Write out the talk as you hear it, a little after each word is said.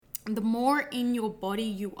the more in your body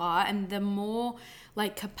you are and the more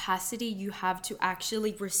like capacity you have to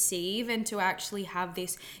actually receive and to actually have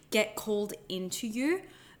this get called into you,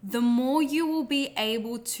 the more you will be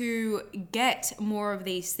able to get more of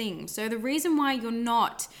these things. So the reason why you're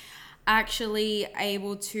not actually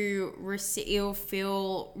able to receive or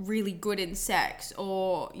feel really good in sex,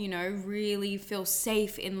 or really feel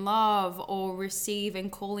safe in love, or receive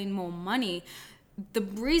and call in more money, the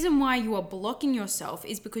reason why you are blocking yourself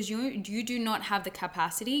is because you do not have the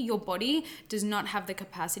capacity. Your body does not have the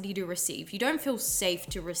capacity to receive. You don't feel safe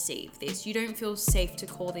to receive this. You don't feel safe to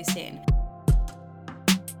call this in.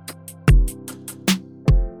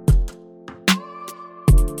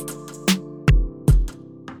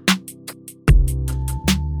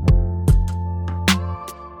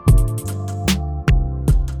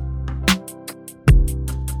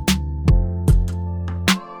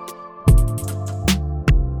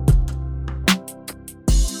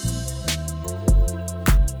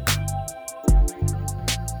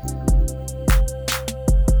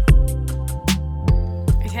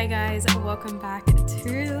 Hey guys, welcome back to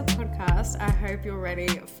the podcast. I hope you're ready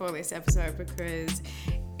for this episode because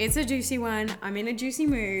it's a juicy one. I'm in a juicy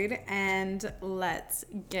mood and let's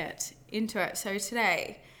get into it. So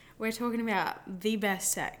today we're talking about the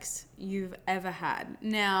best sex you've ever had.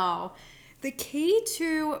 Now, the key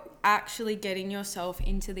to actually getting yourself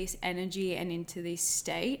into this energy and into this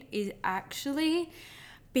state is actually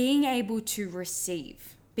being able to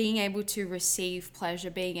receive. Being able to receive pleasure,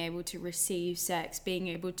 being able to receive sex, being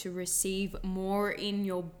able to receive more in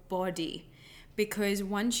your body. Because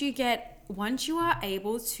once you are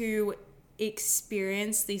able to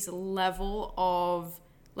experience this level of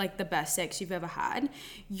like the best sex you've ever had,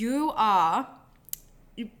 you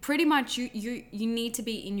need to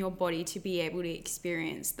be in your body to be able to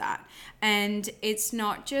experience that. And it's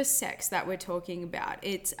not just sex that we're talking about.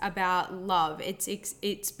 It's about love.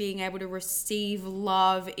 It's being able to receive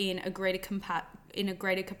love in a greater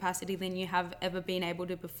capacity than you have ever been able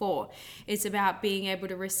to before. It's about being able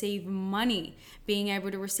to receive money, being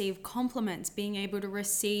able to receive compliments, being able to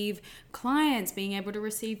receive clients, being able to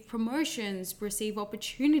receive promotions, receive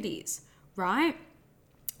opportunities, right?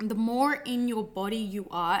 The more in your body you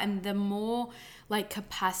are and the more like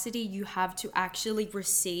capacity you have to actually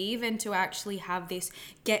receive and to actually have this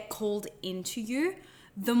get called into you,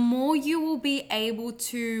 the more you will be able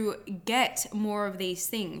to get more of these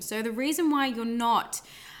things. So the reason why you're not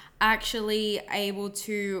actually able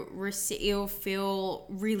to receive or feel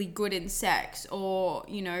really good in sex, or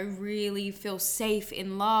really feel safe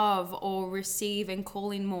in love, or receive and call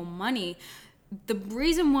in more money, the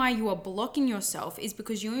reason why you are blocking yourself is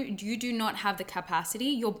because you do not have the capacity.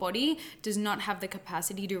 Your body does not have the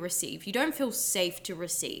capacity to receive. You don't feel safe to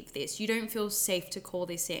receive this. You don't feel safe to call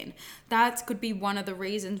this in. That could be one of the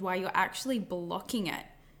reasons why you're actually blocking it,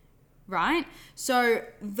 right? So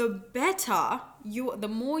the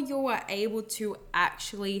more you are able to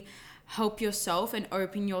actually help yourself and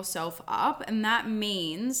open yourself up, and that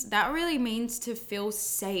really means to feel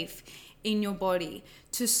safe in your body,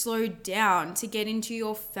 to slow down, to get into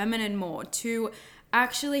your feminine more, to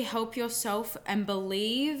actually help yourself and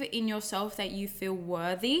believe in yourself that you feel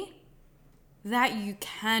worthy, that you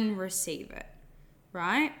can receive it,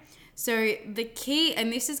 right? So the key,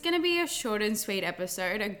 and this is going to be a short and sweet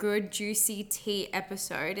episode, a good juicy tea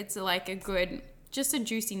episode. It's like just a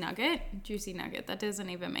juicy nugget. That doesn't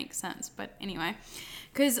even make sense. But anyway,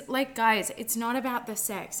 because like guys, it's not about the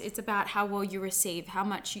sex. It's about how well you receive, how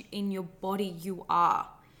much in your body you are,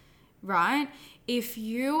 right? If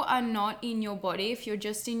you are not in your body, if you're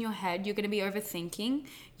just in your head, you're going to be overthinking.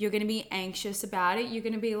 You're going to be anxious about it. You're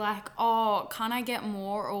going to be like, oh, can't I get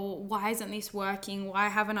more? Or why isn't this working? Why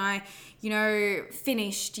haven't I,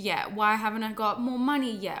 finished yet? Why haven't I got more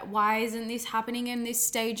money yet? Why isn't this happening in this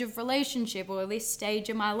stage of relationship or this stage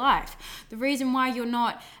of my life? The reason why you're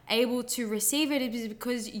not able to receive it is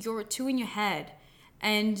because you're too in your head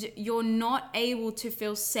and you're not able to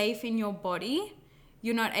feel safe in your body.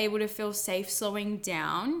 You're not able to feel safe slowing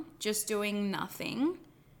down, just doing nothing,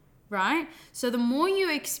 right? So the more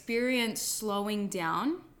you experience slowing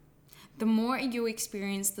down, the more you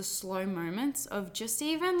experience the slow moments of just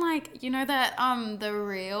even like, that the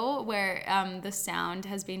reel where the sound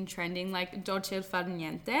has been trending, like dolce far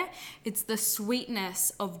niente. It's the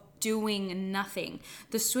sweetness of doing nothing,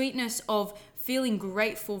 the sweetness of feeling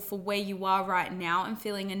grateful for where you are right now and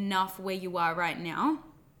feeling enough where you are right now.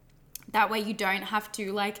 That way you don't have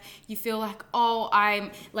to, like, you feel like, oh,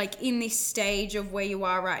 I'm like in this stage of where you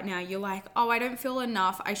are right now. You're like, oh, I don't feel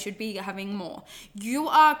enough. I should be having more. You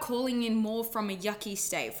are calling in more from a yucky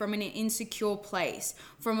state, from an insecure place,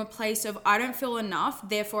 from a place of, I don't feel enough,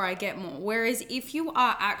 therefore I get more. Whereas if you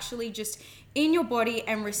are actually just in your body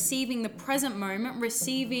and receiving the present moment,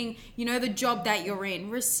 receiving, the job that you're in,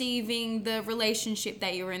 receiving the relationship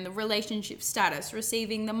that you're in, the relationship status,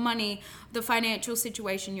 receiving the money, the financial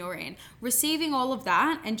situation you're in, receiving all of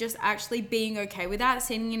that and just actually being okay with that,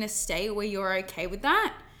 sitting in a state where you're okay with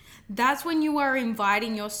that, that's when you are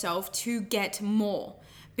inviting yourself to get more.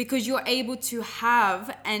 Because you're able to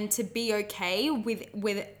have and to be okay with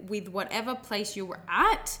whatever place you were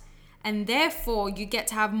at. And therefore, you get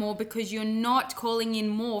to have more because you're not calling in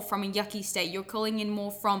more from a yucky state. You're calling in more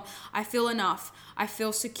from, I feel enough, I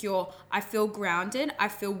feel secure, I feel grounded, I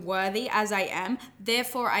feel worthy as I am.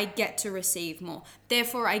 Therefore, I get to receive more.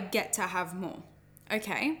 Therefore, I get to have more.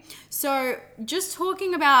 Okay? So, just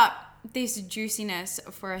talking about this juiciness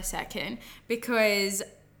for a second, because,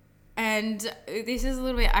 and this is a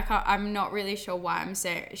little bit, I'm not really sure why I'm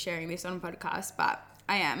sharing this on a podcast, but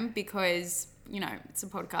I am, because it's a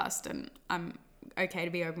podcast and I'm okay to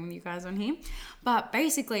be open with you guys on here. But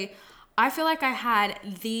basically, I feel like I had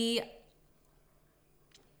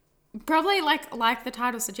probably like the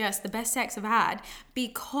title suggests, the best sex I've had,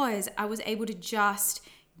 because I was able to just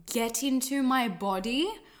get into my body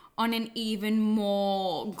on an even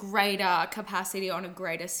more greater capacity, on a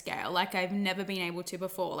greater scale, like I've never been able to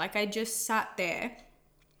before. Like I just sat there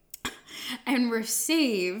and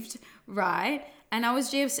received, right? And I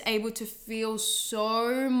was just able to feel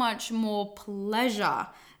so much more pleasure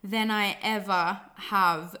than I ever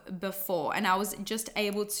have before. And I was just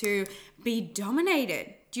able to be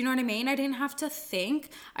dominated. Do you know what I mean? I didn't have to think.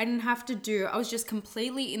 I didn't have to do. I was just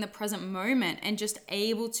completely in the present moment and just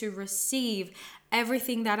able to receive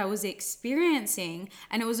everything that I was experiencing.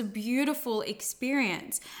 And it was a beautiful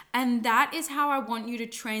experience. And that is how I want you to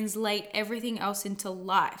translate everything else into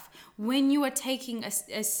life. When you are taking a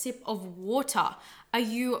sip of water,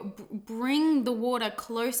 bring the water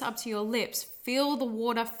close up to your lips, feel the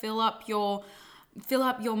water fill up your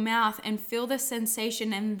mouth and feel the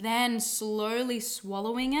sensation, and then slowly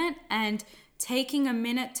swallowing it and taking a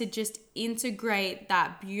minute to just integrate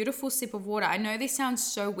that beautiful sip of water. I know this sounds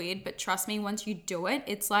so weird, but trust me, once you do it,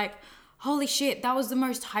 it's like, holy shit, that was the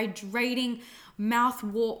most hydrating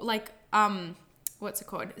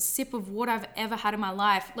sip of water I've ever had in my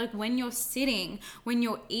life. Like when you're sitting, when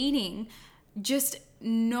you're eating, just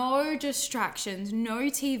no distractions, no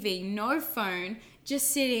TV, no phone,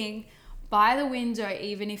 just sitting by the window,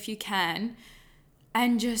 even if you can,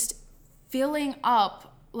 and just filling up,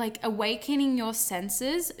 like awakening your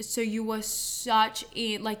senses. So you are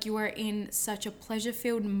you are in such a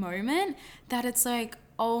pleasure-filled moment that it's like,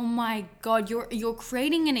 oh my God, you're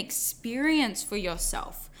creating an experience for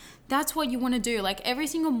yourself. That's what you want to do. Like every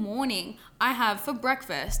single morning I have for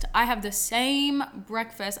breakfast, I have the same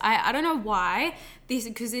breakfast. I don't know why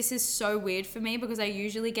because this is so weird for me, because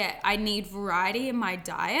I need variety in my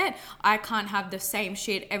diet. I can't have the same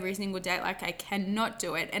shit every single day. Like I cannot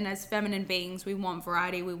do it. And as feminine beings, we want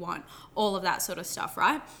variety. We want all of that sort of stuff,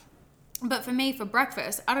 right? But for me, for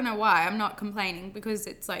breakfast, I don't know why, I'm not complaining because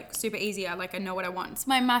it's like super easy. I know what I want. It's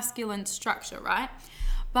my masculine structure, right?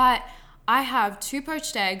 But I have 2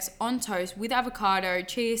 poached eggs on toast with avocado,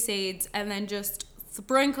 chia seeds, and then just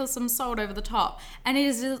sprinkle some salt over the top. And it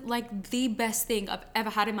is like the best thing I've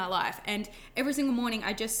ever had in my life. And every single morning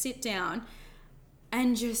I just sit down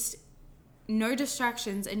and just no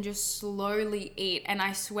distractions and just slowly eat. And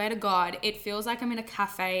I swear to God, it feels like I'm in a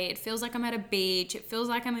cafe. It feels like I'm at a beach. It feels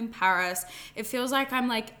like I'm in Paris. It feels like I'm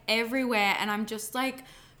like everywhere. And I'm just like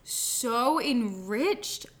so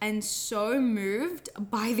enriched and so moved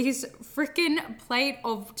by this freaking plate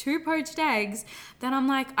of 2 poached eggs that I'm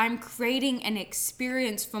like, I'm creating an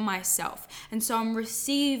experience for myself. And so I'm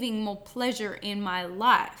receiving more pleasure in my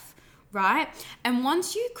life. Right? And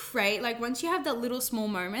once you once you have that little small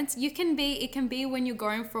moments, it can be when you're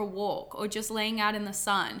going for a walk or just laying out in the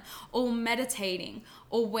sun or meditating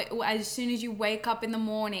or as soon as you wake up in the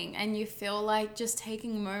morning and you feel like just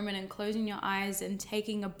taking a moment and closing your eyes and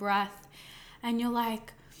taking a breath and you're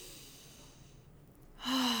like,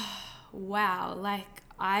 wow, like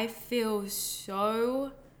I feel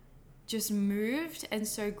so just moved and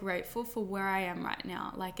so grateful for where I am right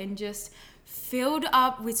now. And just filled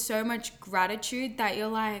up with so much gratitude that you're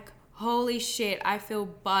like, holy shit, I feel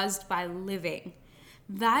buzzed by living.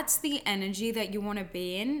 That's the energy that you want to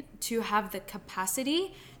be in, to have the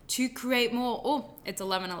capacity to create more. Oh, it's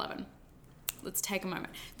 11:11. let's take a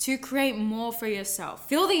moment to create more for yourself.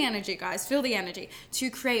 Feel the energy, guys. Feel the energy to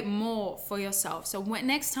create more for yourself. So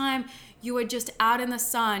next time you are just out in the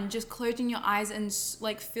sun, just closing your eyes and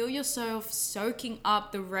like feel yourself soaking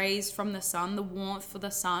up the rays from the sun, the warmth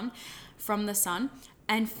from the sun,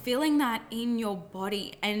 and feeling that in your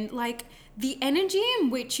body, and like the energy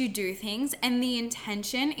in which you do things and the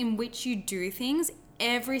intention in which you do things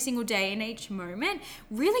every single day in each moment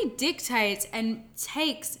really dictates and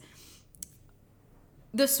takes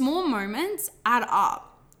the small moments add up.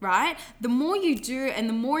 Right? The more you do and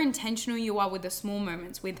the more intentional you are with the small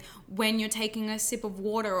moments, with when you're taking a sip of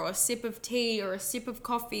water or a sip of tea or a sip of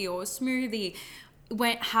coffee or a smoothie,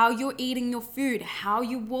 how you're eating your food, how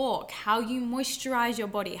you walk, how you moisturize your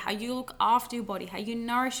body, how you look after your body, how you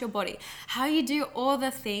nourish your body, how you do all the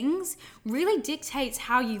things really dictates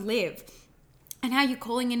how you live. And how you're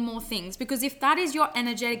calling in more things. Because if that is your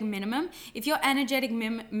energetic minimum, if your energetic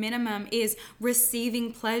minimum is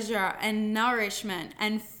receiving pleasure and nourishment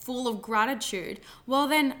and full of gratitude, well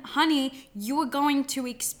then, honey, you are going to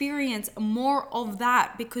experience more of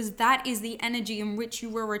that, because that is the energy in which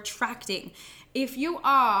you are attracting. If you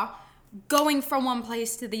are going from one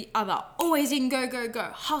place to the other, always in go, go, go,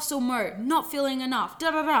 hustle mode, not feeling enough,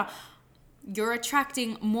 you're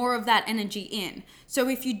attracting more of that energy in. So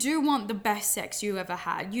if you do want the best sex you ever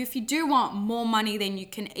had, if you do want more money than you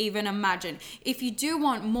can even imagine, if you do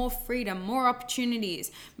want more freedom, more opportunities,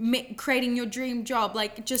 creating your dream job,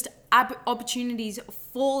 like just opportunities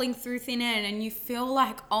falling through thin air, and you feel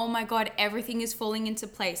like, oh my God, everything is falling into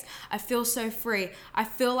place. I feel so free. I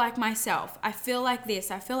feel like myself. I feel like this.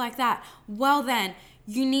 I feel like that. Well then,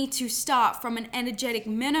 you need to start from an energetic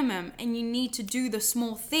minimum, and you need to do the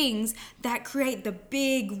small things that create the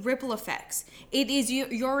big ripple effects. It is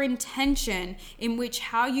your intention in which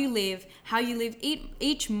how you live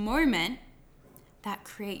each moment that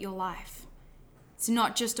create your life. It's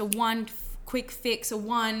not just a one quick fix, a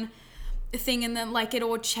one thing, and then like it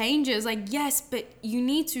all changes. Like, yes, but you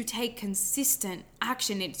need to take consistent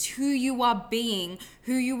action. It's who you are being,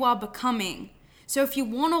 who you are becoming. So if you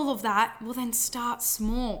want all of that, well then start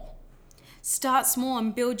small. Start small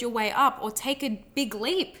and build your way up, or take a big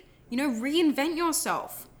leap. Reinvent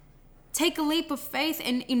yourself. Take a leap of faith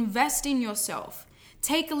and invest in yourself.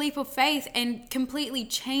 Take a leap of faith and completely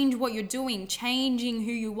change what you're doing, changing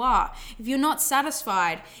who you are. If you're not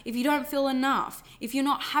satisfied, if you don't feel enough, if you're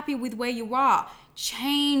not happy with where you are,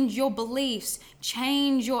 change your beliefs,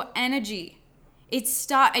 change your energy.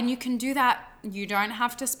 And you can do that. You don't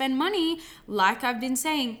have to spend money. Like I've been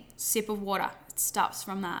saying, sip of water. It starts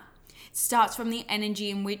from that. It starts from the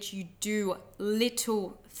energy in which you do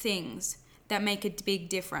little things that make a big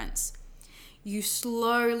difference. You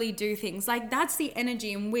slowly do things. Like that's the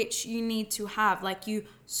energy in which you need to have. Like you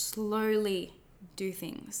slowly do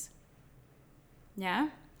things. Yeah?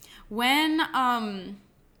 When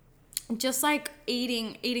just like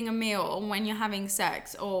eating a meal, or when you're having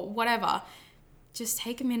sex or whatever, just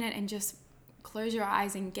take a minute and just close your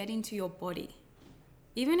eyes and get into your body.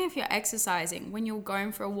 Even if you're exercising, when you're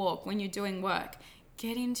going for a walk, when you're doing work,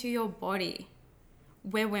 get into your body.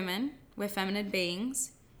 We're women, we're feminine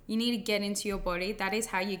beings. You need to get into your body. That is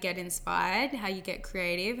how you get inspired, how you get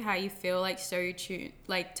creative, how you feel like so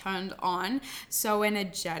turned on, so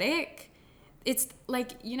energetic. It's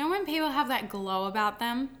like, when people have that glow about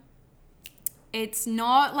them, it's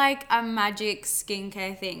not like a magic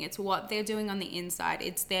skincare thing. It's what they're doing on the inside.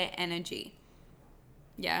 It's their energy.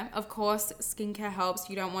 Yeah, of course, skincare helps.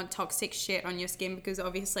 You don't want toxic shit on your skin, because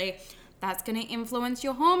obviously that's going to influence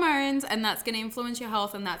your hormones, and that's going to influence your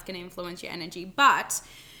health, and that's going to influence your energy. But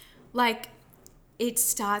like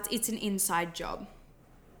it's an inside job.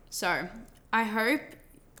 So I hope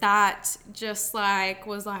that just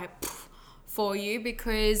was for you,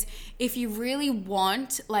 because if you really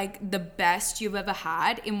want like the best you've ever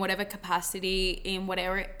had in whatever capacity, in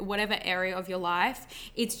whatever area of your life,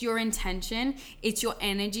 it's your intention, it's your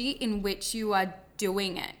energy in which you are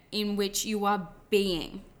doing it, in which you are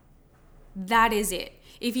being. That is it.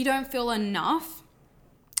 If you don't feel enough,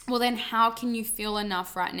 well then how can you feel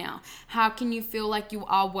enough right now? How can you feel like you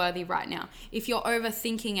are worthy right now? If you're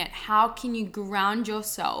overthinking it, how can you ground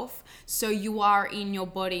yourself so you are in your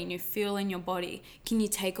body and you feel in your body? Can you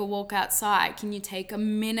take a walk outside? Can you take a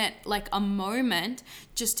minute, like a moment,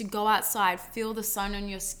 just to go outside, feel the sun on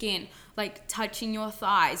your skin, like touching your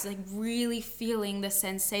thighs, like really feeling the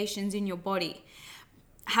sensations in your body?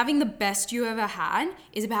 Having the best you ever had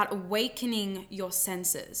is about awakening your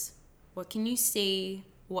senses. What can you see?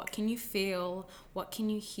 What can you feel? What can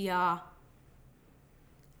you hear?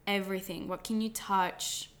 Everything. What can you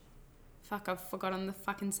touch? fuck, I've forgotten the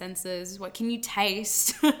fucking senses. What can you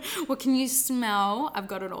taste? What can you smell? I've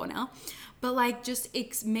got it all now. But like just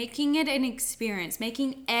making it an experience,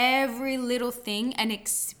 making every little thing an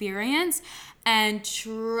experience. And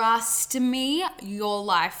trust me, your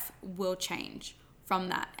life will change from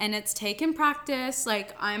that. And it's taken practice.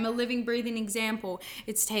 Like, I'm a living, breathing example.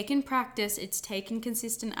 It's taken practice, it's taken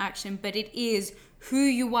consistent action, but it is who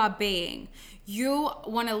you are being. You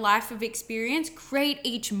want a life of experience, create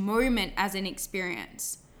each moment as an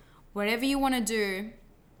experience. Whatever you want to do,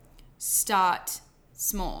 start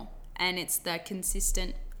small, and it's the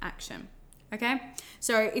consistent action. Okay,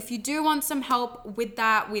 so if you do want some help with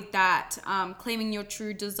that, claiming your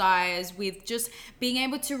true desires, with just being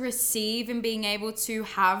able to receive and being able to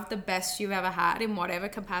have the best you've ever had in whatever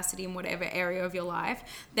capacity, in whatever area of your life,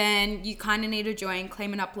 then you kind of need to join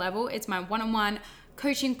Claim It Up Level. It's my one-on-one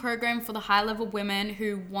coaching program for the high level women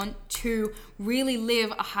who want to really live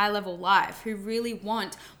a high level life, who really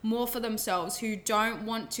want more for themselves, who don't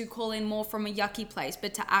want to call in more from a yucky place,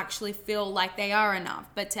 but to actually feel like they are enough,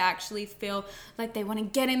 but to actually feel like they want to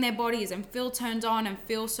get in their bodies and feel turned on and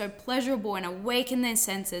feel so pleasurable and awaken their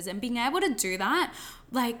senses, and being able to do that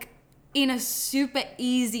like in a super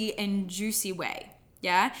easy and juicy way.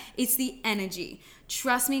 Yeah, it's the energy.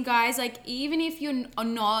 Trust me, guys, like, even if you're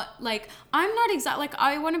not, like, I'm not like,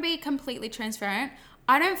 I want to be completely transparent.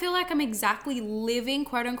 I don't feel like I'm exactly living,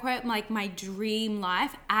 quote unquote, like my dream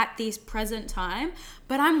life at this present time,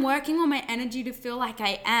 but I'm working on my energy to feel like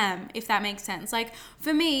I am, if that makes sense. Like,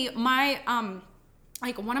 for me, my,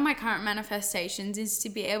 like, one of my current manifestations is to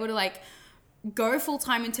be able to, like, go full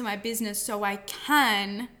time into my business so I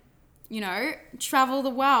can, you know, travel the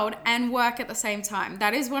world and work at the same time.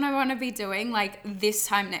 That is what I want to be doing, like, this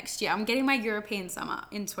time next year. I'm getting my European summer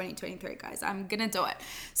in 2023, guys. I'm gonna do it.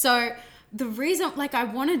 So the reason, like, I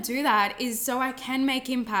want to do that is so I can make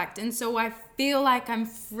impact, and so I feel like I'm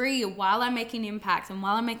free while I'm making impact and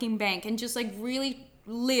while I'm making bank, and just like really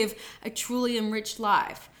live a truly enriched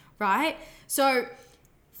life, right? So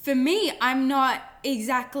for me, I'm not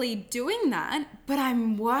exactly doing that, but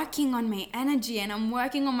I'm working on my energy and I'm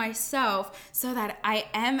working on myself so that I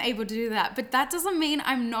am able to do that. But that doesn't mean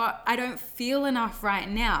I don't feel enough right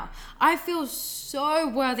now. I feel so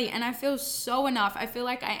worthy and I feel so enough. I feel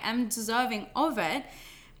like I am deserving of it.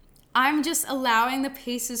 I'm just allowing the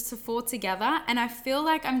pieces to fall together, and I feel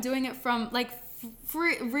like I'm doing it from like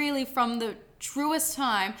really from the truest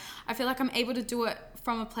time. I feel like I'm able to do it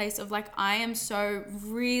from a place of like, I am so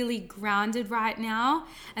really grounded right now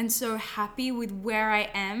and so happy with where I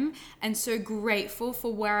am and so grateful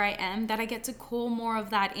for where I am that I get to call more of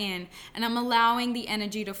that in, and I'm allowing the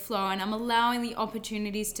energy to flow, and I'm allowing the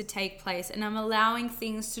opportunities to take place, and I'm allowing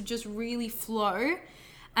things to just really flow,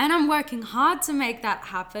 and I'm working hard to make that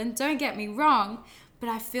happen. Don't get me wrong, but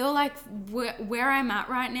I feel like where I'm at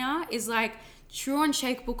right now is like true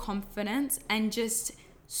unshakable confidence, and just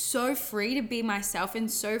so free to be myself and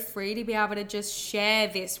so free to be able to just share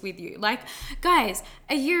this with you. Like, guys,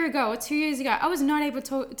 a year ago or 2 years ago, I was not able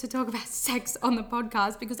to talk about sex on the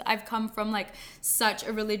podcast because I've come from like such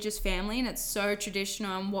a religious family and it's so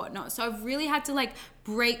traditional and whatnot. So I've really had to like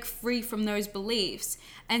break free from those beliefs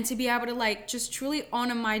and to be able to like just truly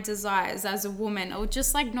honor my desires as a woman, or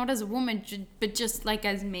just like not as a woman, but just like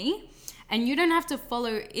as me. And you don't have to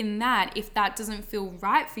follow in that if that doesn't feel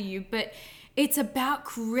right for you, but it's about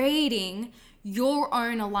creating your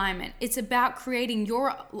own alignment. It's about creating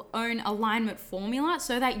your own alignment formula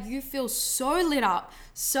so that you feel so lit up,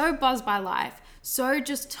 so buzzed by life, so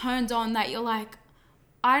just turned on that you're like,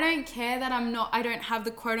 I don't care that I don't have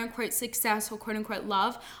the quote unquote success or quote unquote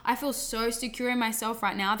love. I feel so secure in myself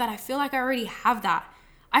right now that I feel like I already have that.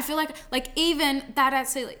 I feel like even that,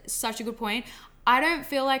 actually such a good point. I don't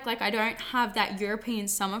feel like I don't have that European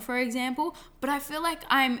summer, for example, but I feel like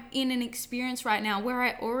I'm in an experience right now where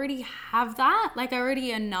I already have that. Like, I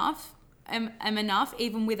already am enough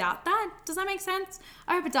even without that. Does that make sense?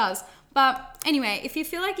 I hope it does. But anyway, if you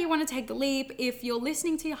feel like you want to take the leap, if you're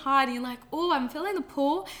listening to your heart and you're like, oh, I'm feeling the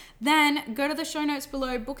pull, then go to the show notes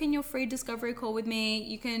below, book in your free discovery call with me.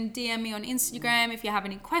 You can DM me on Instagram if you have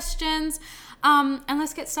any questions. And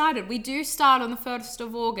let's get started. We do start on the 1st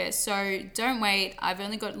of August, so don't wait. I've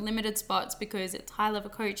only got limited spots because it's high level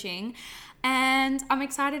coaching, and I'm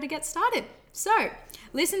excited to get started. So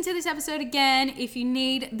listen to this episode again if you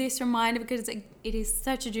need this reminder, because it is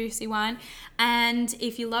such a juicy one. And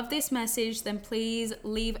if you love this message, then please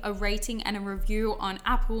leave a rating and a review on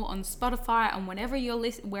Apple, on Spotify, on wherever you're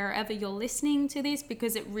listening to this,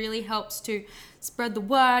 because it really helps to spread the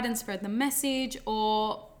word and spread the message,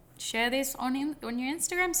 or share this on your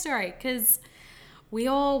Instagram story, because we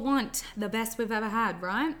all want the best we've ever had,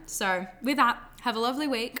 right? So with that, have a lovely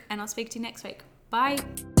week and I'll speak to you next week. Bye.